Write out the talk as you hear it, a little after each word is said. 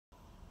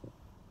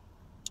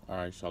All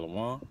right,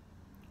 Shalom.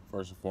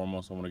 First and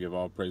foremost, I want to give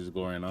all praise,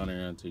 glory, and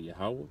honor unto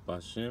Yahweh,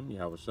 Bashem,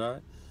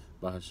 Yahawashi,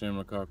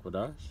 Bahashem,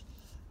 Rakakwadash.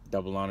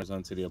 Double honors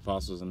unto the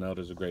apostles and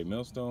elders of Great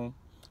Millstone.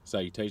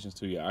 Salutations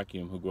to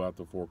Yahakim who go out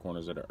the four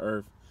corners of the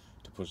earth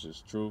to push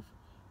this truth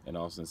in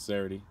all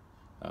sincerity,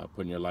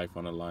 putting your life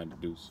on the line to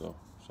do so.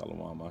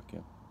 Shalom,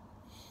 Akim.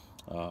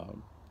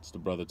 It's the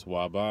brother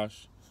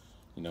Tawabash.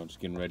 Just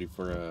getting ready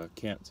for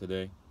camp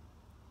today.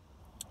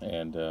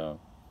 And,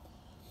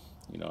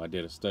 I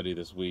did a study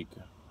this week.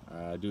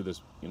 I do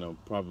this,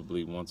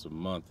 probably once a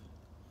month.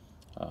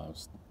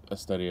 A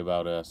study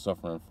about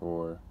suffering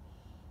for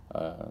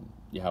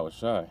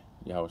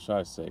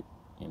Yahawashi's sake,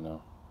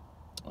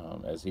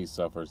 as he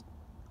suffers,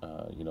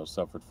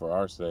 suffered for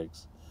our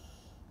sakes,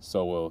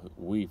 so will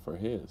we for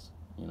his.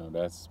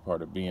 That's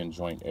part of being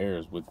joint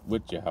heirs with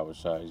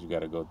Yahawashi. You got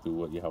to go through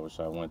what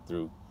Yahawashi went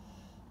through.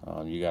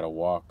 You got to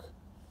walk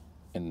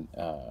in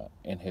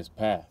his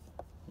path,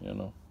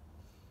 through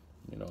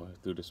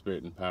the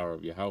spirit and power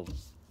of Yahweh.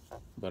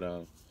 But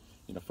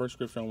first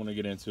scripture I want to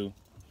get into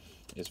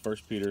is 1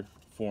 Peter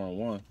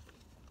 4:1.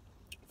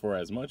 For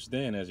as much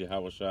then as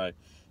Yahawashi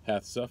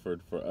hath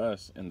suffered for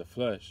us in the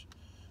flesh,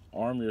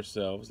 arm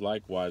yourselves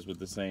likewise with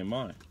the same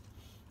mind.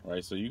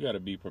 Right? So you got to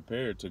be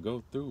prepared to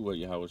go through what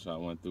Yahawashi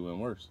went through and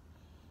worse.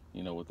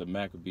 What the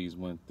Maccabees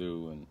went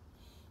through, and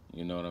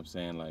you know what I'm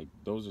saying? Like,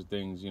 those are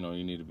things, you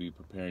need to be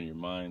preparing your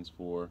minds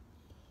for.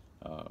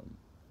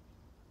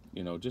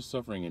 Just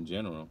suffering in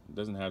general. It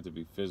doesn't have to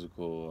be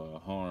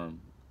physical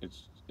harm.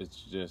 It's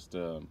just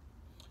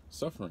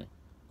suffering.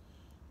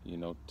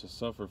 To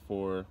suffer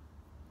for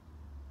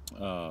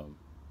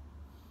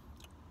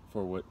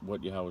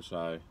what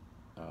Yahawashi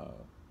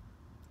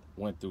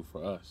went through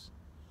for us,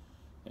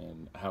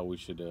 and how we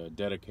should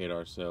dedicate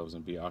ourselves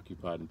and be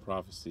occupied in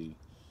prophecy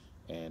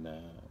and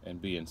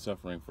be in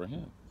suffering for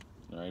Him,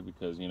 right?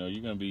 Because you're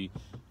going to be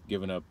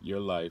giving up your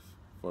life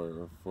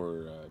for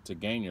to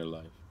gain your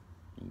life.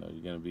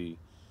 You're going to be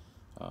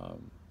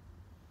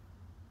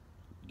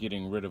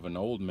getting rid of an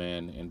old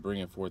man and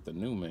bringing forth a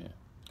new man,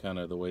 kind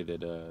of the way that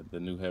the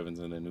new heavens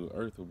and the new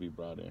earth will be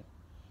brought in.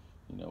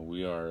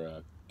 We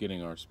are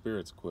getting our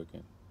spirits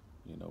quickened.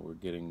 We're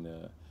getting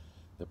the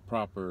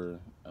proper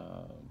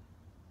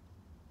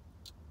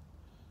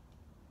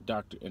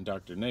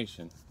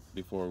indoctrination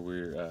before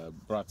we're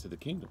brought to the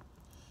kingdom.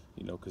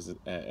 Because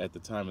at the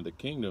time of the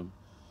kingdom,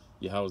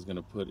 Yahweh is going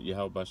to put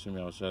Bashem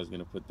Yahawashi is going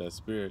to put that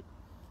spirit.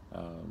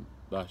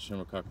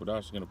 Bahashem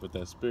Rakakwadash is going to put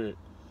that spirit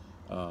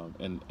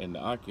in the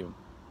Akim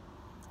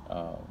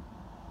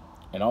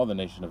and all the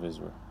nation of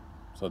Israel,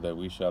 so that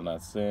we shall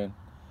not sin,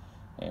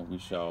 and we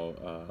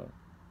shall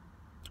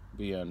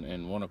be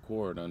in one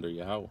accord under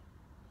Yahweh.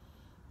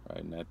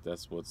 Right, and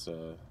that's what's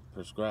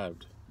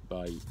prescribed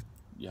by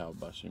Yahweh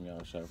Bashem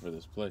Yahawashi for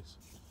this place.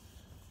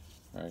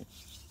 Right.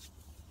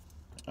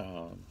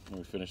 Let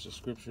me finish the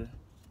scripture.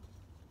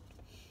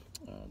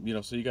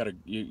 So you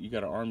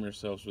gotta arm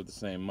yourselves with the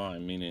same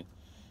mind, meaning,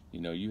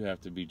 you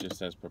have to be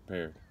just as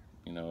prepared,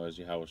 as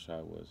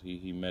Yahawashi was.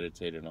 He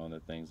meditated on the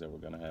things that were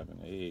gonna happen.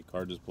 Hey,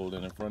 car just pulled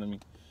in front of me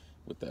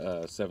with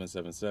the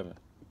 777.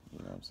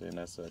 What I'm saying?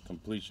 That's a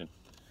completion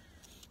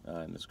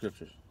in the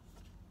scriptures.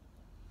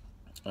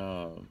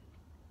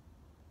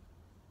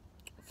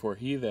 For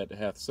he that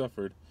hath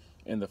suffered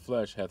in the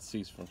flesh hath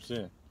ceased from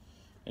sin,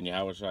 and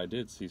Yahawashi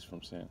did cease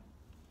from sin.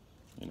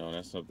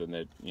 That's something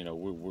that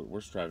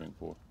we're striving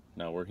for.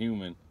 Now, we're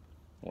human,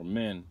 we're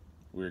men,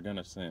 we're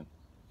gonna sin,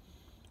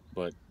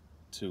 but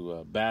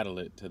to battle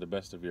it to the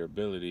best of your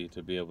ability,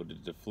 to be able to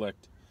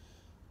deflect,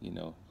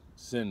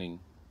 sinning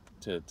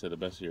to the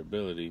best of your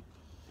ability,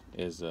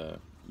 is is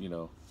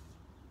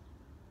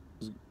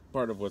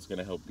part of what's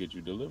gonna help get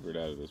you delivered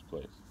out of this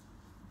place.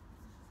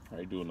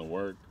 Right, doing the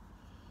work,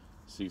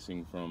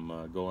 ceasing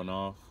from going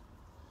off.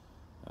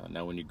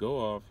 Now, when you go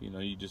off,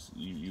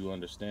 you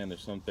understand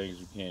there's some things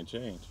you can't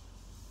change.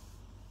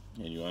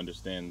 And you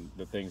understand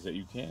the things that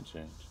you can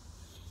change.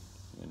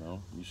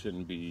 You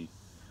shouldn't be,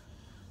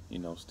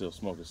 still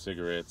smoking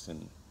cigarettes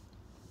and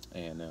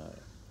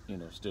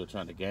still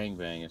trying to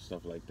gangbang and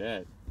stuff like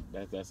that.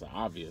 That's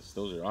obvious.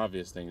 Those are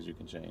obvious things you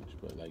can change.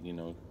 But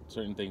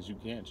certain things you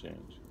can't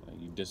change. Like,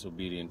 you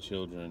disobedient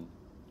children.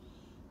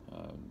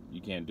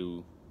 You can't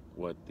do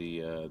what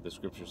the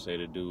scriptures say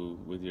to do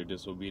with your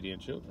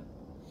disobedient children.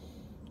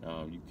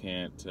 You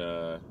cannot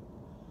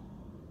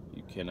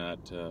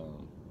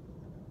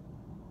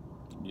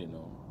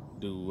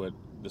do what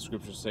the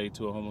scriptures say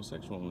to a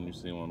homosexual when you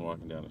see one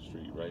walking down the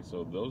street, right?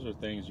 So those are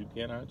things you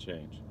cannot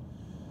change.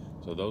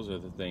 So those are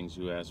the things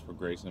you ask for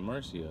grace and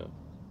mercy of,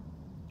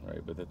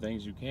 right? But the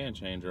things you can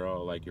change are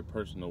all like your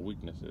personal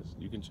weaknesses.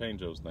 You can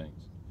change those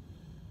things,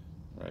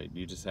 right?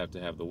 You just have to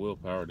have the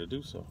willpower to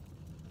do so.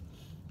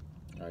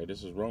 All right,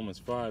 this is Romans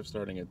 5,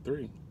 starting at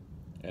 3.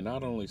 And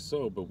not only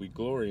so, but we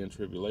glory in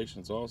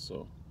tribulations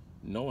also,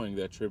 knowing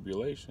that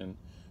tribulation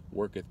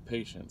worketh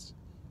patience,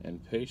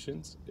 and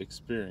patience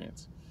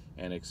experience,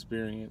 and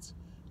experience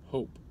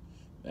hope,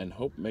 and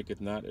hope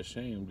maketh not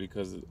ashamed,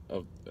 because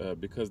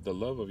the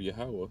love of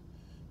Yahweh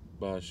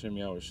Bahashem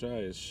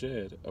Yahawashi is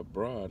shed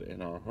abroad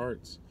in our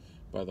hearts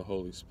by the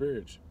Holy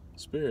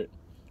Spirit,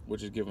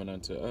 which is given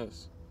unto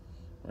us.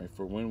 Right?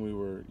 For when we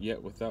were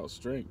yet without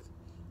strength,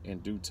 in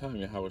due time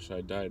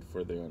Yahawashi died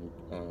for the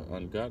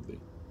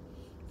ungodly.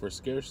 For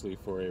scarcely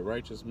for a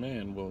righteous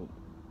man will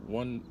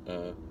one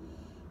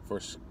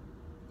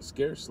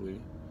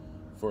scarcely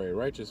for a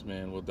righteous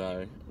man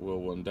will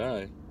one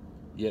die,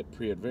 yet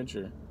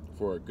peradventure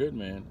for a good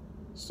man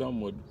some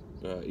would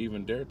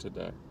even dare to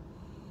die.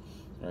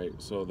 Right?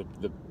 So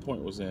the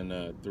point was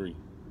in 3.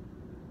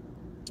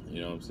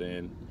 You know what I'm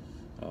saying?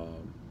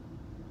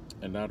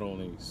 And not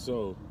only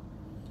so,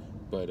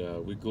 but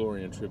we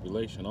glory in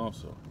tribulation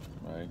also,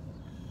 right?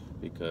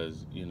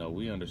 Because, you know,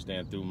 we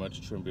understand through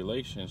much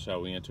tribulation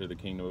shall we enter the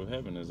kingdom of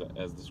heaven,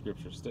 as the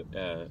scriptures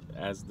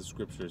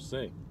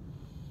say,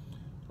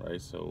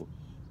 right? So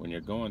when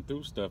you're going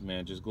through stuff,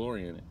 man, just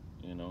glory in it.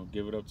 You know,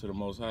 give it up to the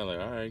Most High. Like,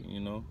 all right, you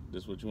know,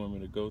 this is what you want me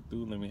to go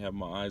through. Let me have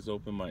my eyes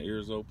open, my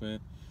ears open,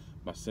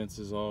 my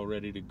senses all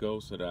ready to go,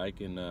 so that I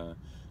can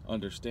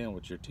understand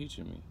what you're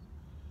teaching me.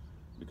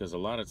 Because a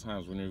lot of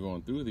times when you're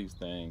going through these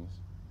things,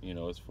 you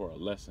know, it's for a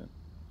lesson.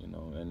 You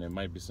know, and it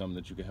might be something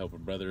that you can help a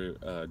brother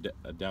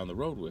down the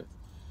road with.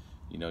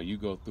 You know, you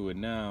go through it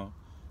now,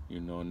 you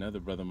know,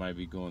 another brother might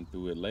be going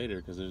through it later,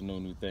 because there's no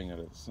new thing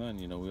under the sun.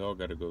 You know, we all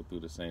got to go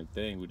through the same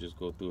thing. We just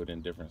go through it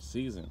in different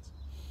seasons.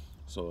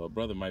 So a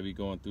brother might be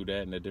going through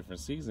that in a different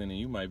season, and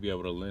you might be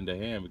able to lend a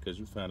hand because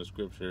you found a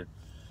scripture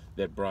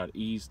that brought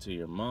ease to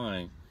your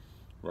mind,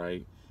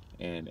 right?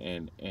 And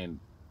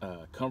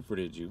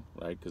comforted you,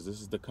 right? Because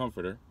this is the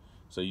comforter.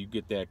 So you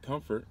get that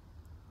comfort,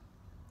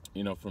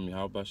 you know, from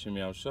Yahawashi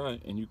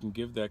Yahawashi, and you can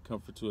give that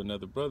comfort to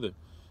another brother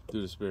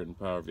through the spirit and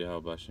power of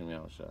Yahawashi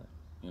Yahawashi.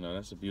 You know,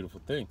 that's a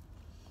beautiful thing.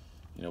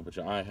 You know, but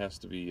your eyes have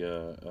to be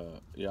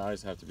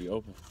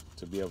open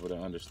to be able to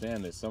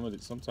understand that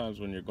sometimes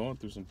when you're going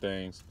through some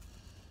things,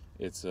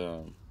 it's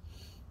you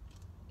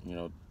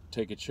know,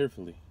 take it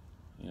cheerfully.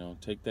 You know,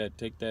 take that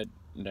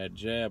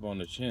jab on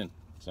the chin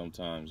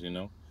sometimes. You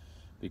know,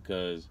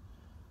 because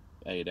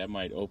hey, that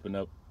might open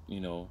up, you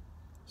know,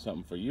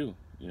 something for you.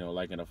 You know,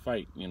 like in a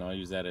fight, you know, I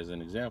use that as an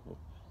example.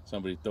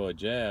 Somebody throw a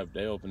jab,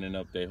 they opening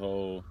up their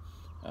whole,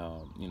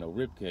 you know,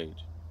 rib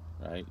cage,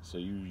 right? So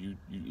you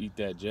eat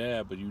that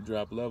jab, but you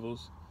drop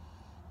levels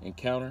and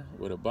counter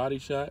with a body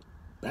shot,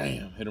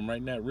 bam, hit them right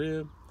in that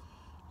rib,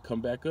 come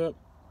back up,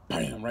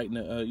 bam, right in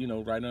the, you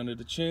know, right under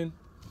the chin.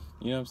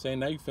 You know what I'm saying?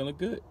 Now you're feeling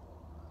good.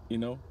 You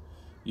know,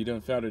 you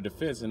done found a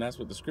defense, and that's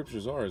what the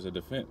scriptures are, is a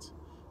defense.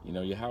 You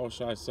know,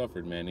 Yahawashi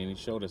suffered, man, and he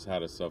showed us how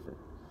to suffer.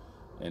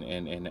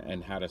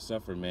 And how to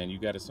suffer, man.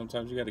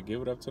 Sometimes you gotta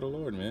give it up to the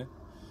Lord, man.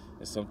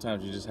 And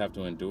sometimes you just have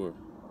to endure.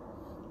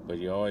 But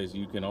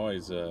you can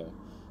always you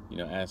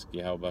know, ask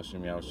Yahawashi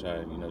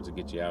Yahawashi, you know, to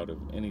get you out of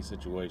any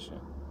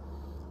situation.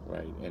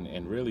 Right?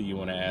 And really you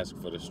wanna ask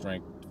for the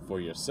strength for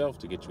yourself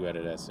to get you out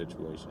of that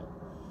situation.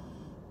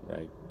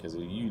 Right? Because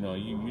you know,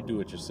 you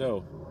do it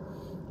yourself.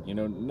 You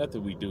know,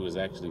 nothing we do is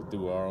actually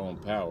through our own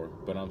power.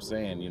 But I'm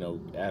saying, you know,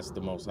 ask the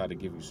Most High to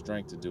give you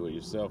strength to do it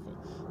yourself.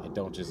 And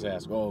don't just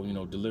ask, oh, you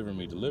know, deliver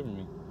me.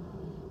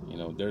 You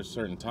know, there's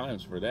certain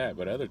times for that.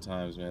 But other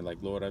times, man, like,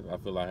 Lord, I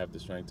feel I have the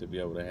strength to be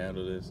able to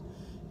handle this.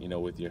 You know,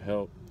 with your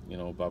help, you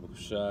know, Baba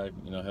Kushai,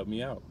 you know, help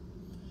me out.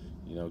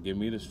 You know, give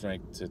me the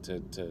strength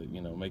to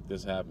you know, make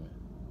this happen.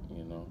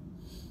 You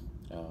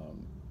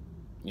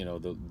know,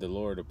 the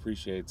Lord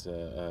appreciates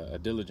a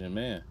diligent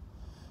man.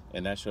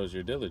 And that shows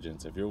your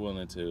diligence. If you're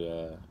willing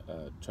to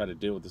try to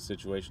deal with the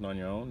situation on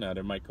your own, now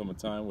there might come a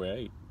time where,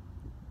 hey,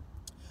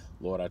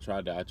 Lord, I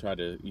tried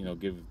to, you know,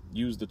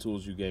 use the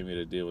tools you gave me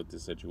to deal with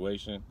this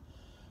situation.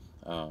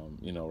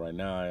 You know, right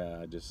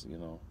now I just, you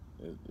know,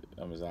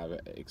 I've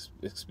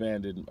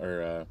expanded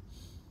or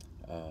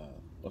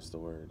what's the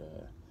word?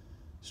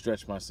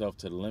 Stretch myself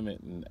to the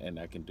limit, and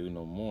I can do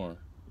no more.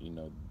 You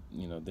know,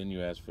 then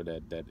you ask for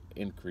that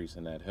increase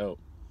and that help,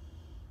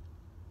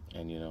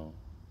 and you know.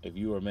 If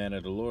you are a man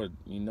of the Lord,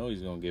 you know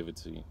he's going to give it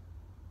to you.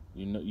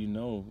 You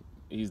know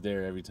he's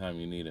there every time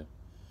you need him.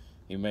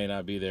 He may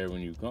not be there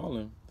when you call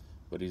him,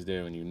 but he's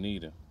there when you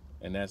need him.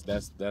 And that's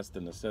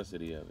the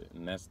necessity of it.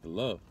 And that's the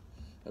love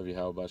of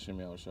Yahawashi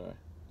Yahawashi.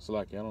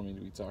 Salaki, I don't mean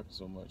to be talking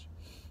so much.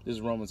 This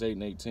is Romans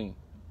 8:18.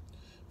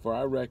 For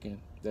I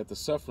reckon that the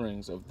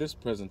sufferings of this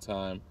present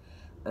time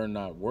are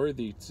not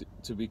worthy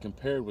to be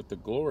compared with the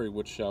glory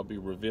which shall be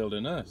revealed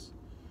in us.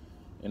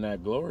 And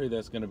that glory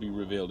that's going to be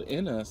revealed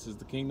in us is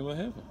the kingdom of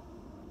heaven.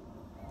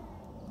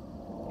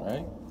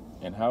 Right?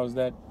 And how is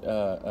that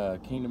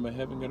kingdom of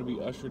heaven going to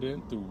be ushered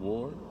in? Through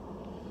war.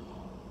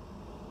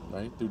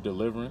 Right? Through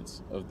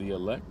deliverance of the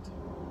elect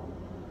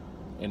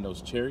in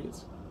those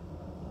chariots.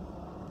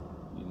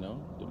 You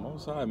know, the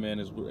Most High, man,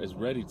 is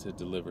ready to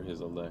deliver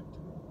his elect.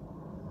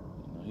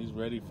 You know, he's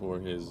ready for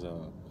his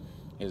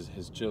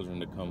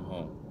children to come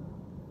home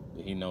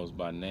that he knows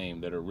by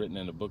name, that are written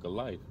in the book of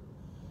life.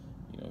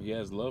 You know, he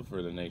has love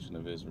for the nation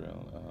of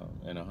Israel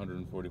and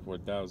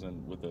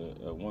 144,000 with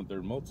a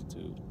one-third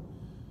multitude.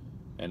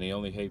 And he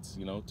only hates,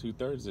 you know,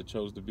 2/3 that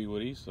chose to be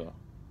with Esau.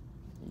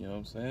 You know what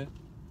I'm saying?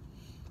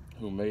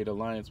 who made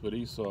alliance with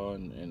Esau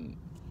and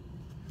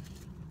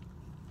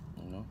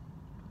you know,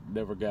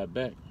 never got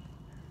back.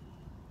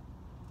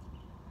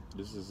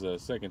 This is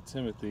 2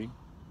 Timothy.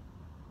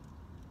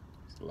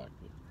 It's like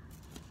it.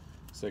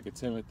 2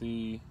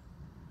 Timothy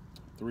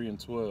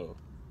 3:12.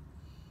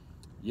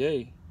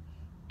 Yea,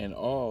 and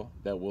all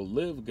that will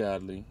live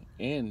godly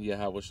in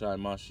Yahawashi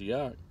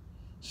Mashiach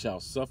shall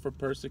suffer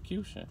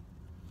persecution.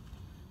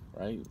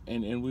 Right?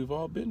 And we've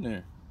all been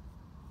there.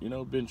 You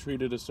know, been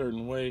treated a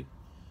certain way,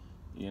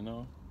 you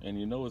know, and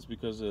you know it's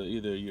because of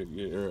either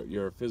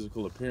your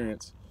physical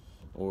appearance,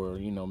 or,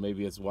 you know,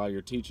 maybe it's while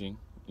you're teaching.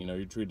 You know,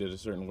 you're treated a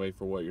certain way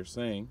for what you're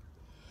saying.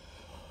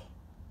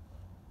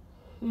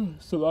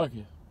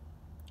 Salakia.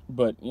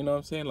 But, you know what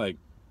I'm saying? Like,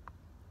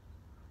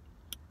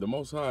 the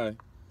Most High,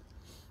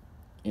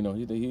 you know,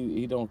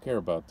 he don't care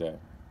about that.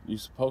 You're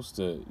supposed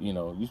to, you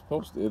know,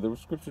 the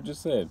scripture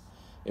just said,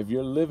 if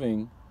you're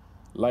living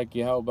like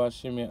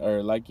Yahawashi,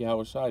 or like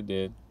Yahawashi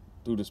did,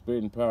 through the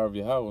spirit and power of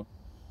Yahweh,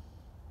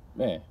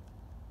 man,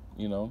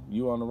 you know,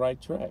 you on the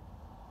right track.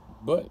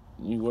 But,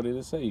 what did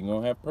it say? You're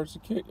going to have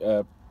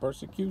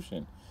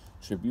persecution,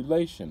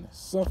 tribulation,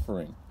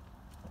 suffering.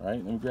 All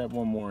right, let me grab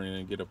one more and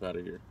then get up out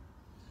of here.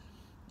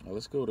 Now,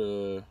 let's go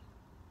to,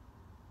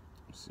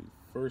 let's see,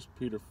 1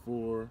 Peter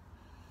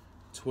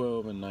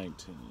 4:12 and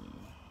 19.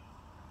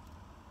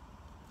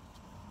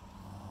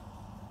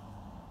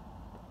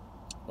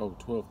 Oh,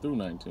 12 through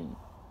 19.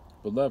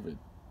 Beloved,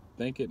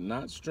 think it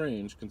not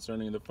strange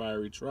concerning the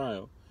fiery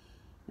trial,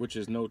 which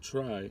is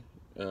to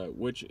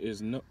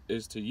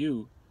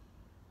you,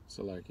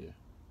 Salakia.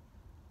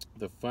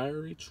 The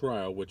fiery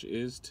trial which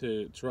is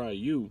to try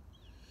you,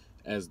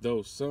 as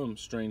though some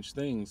strange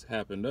things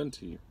happened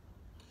unto you.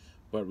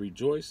 But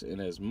rejoice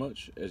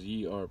inasmuch as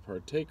ye are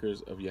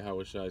partakers of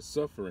Yahawashi's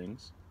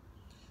sufferings,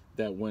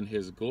 that when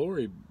his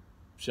glory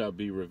shall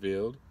be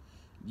revealed,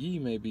 ye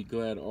may be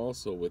glad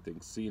also with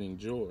exceeding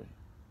joy.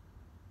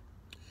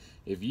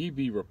 If ye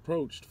be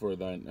reproached for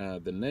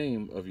the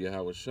name of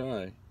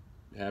Yahawashi,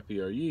 happy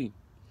are ye,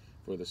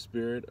 for the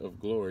spirit of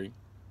glory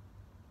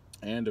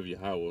and of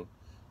Yahweh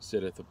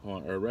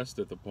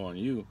resteth upon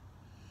you.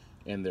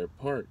 And their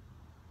part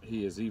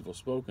he is evil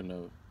spoken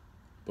of,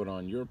 but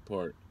on your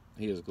part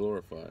he is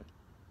glorified.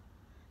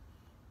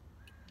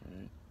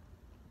 Right?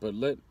 But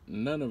let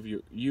none of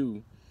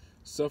you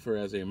suffer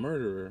as a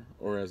murderer,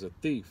 or as a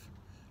thief,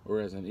 or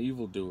as an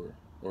evildoer,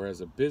 or as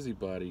a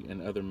busybody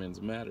in other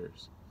men's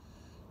matters.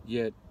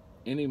 Yet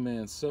if any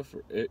man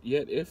suffer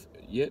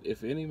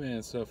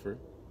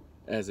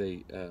as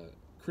a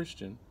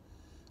Christian,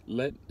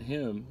 let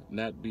him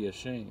not be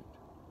ashamed,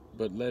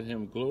 but let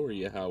him glory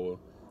Yahweh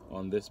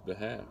on this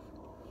behalf.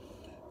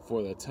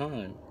 For the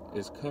time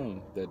is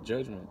come that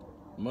judgment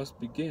must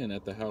begin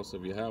at the house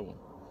of Yahweh.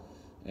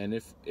 And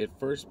if it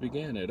first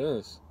began at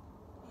us,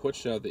 what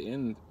shall the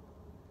end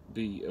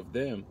be of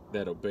them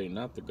that obey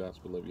not the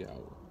gospel of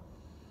Yahweh?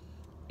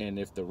 And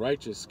if the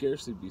righteous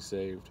scarcely be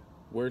saved,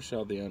 where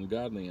shall the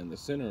ungodly and the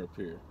sinner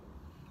appear?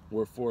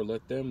 Wherefore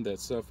let them that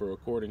suffer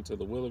according to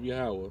the will of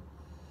Yahweh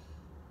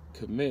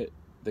commit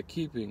the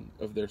keeping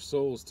of their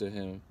souls to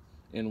him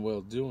in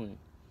well-doing,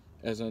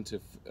 as unto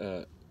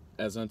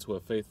a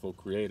faithful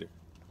Creator.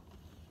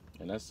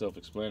 And that's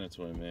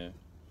self-explanatory, man.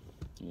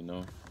 You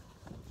know,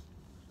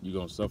 you're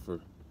gonna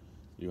suffer.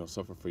 You're gonna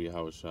suffer for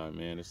Yahawashi,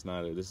 man.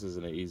 This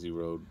isn't an easy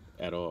road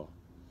at all.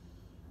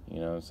 You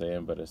know what I'm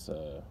saying? But it's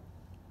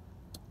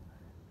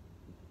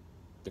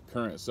the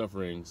current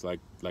sufferings, like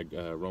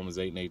Romans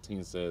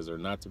 8:18 says, are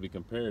not to be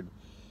compared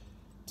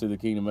to the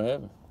kingdom of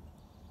heaven.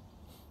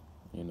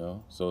 You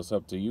know, so it's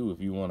up to you if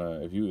you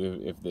wanna,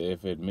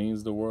 if it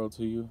means the world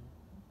to you,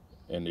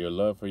 and your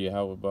love for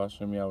Yahweh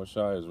Bashem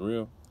Yahawashi is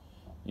real.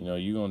 You know,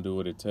 you're gonna do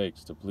what it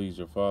takes to please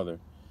your Father,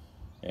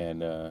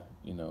 and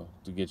you know,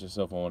 to get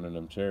yourself on one of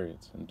them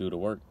chariots and do the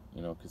work.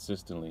 You know,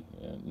 consistently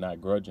and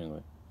not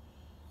grudgingly.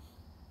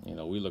 You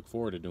know, we look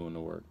forward to doing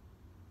the work.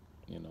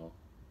 You know,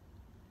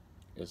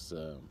 it's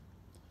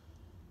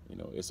you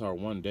know, it's our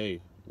one day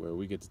where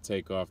we get to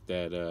take off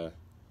that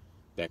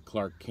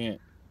Clark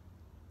Kent,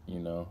 you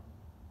know,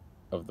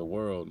 of the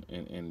world,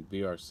 and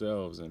be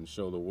ourselves and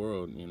show the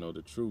world, you know,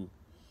 the true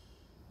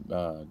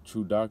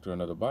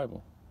doctrine of the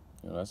Bible.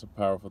 You know, that's a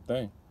powerful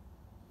thing.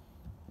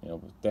 You know,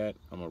 with that,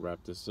 I'm gonna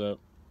wrap this up.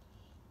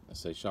 I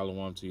say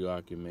shalom to you,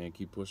 Aki, man.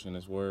 Keep pushing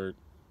this word.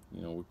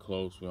 You know, we're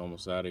close. We're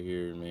almost out of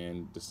here,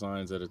 man. The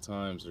signs of the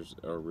times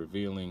are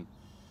revealing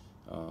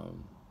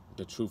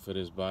the truth of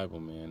this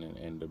Bible, man.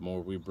 And the more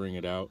we bring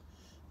it out,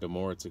 the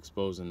more it's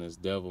exposing this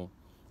devil,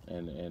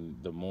 and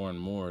the more and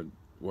more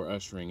we're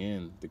ushering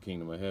in the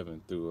kingdom of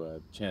heaven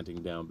through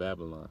chanting down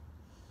Babylon.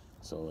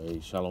 So, hey,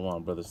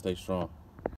 shalom, brother. Stay strong.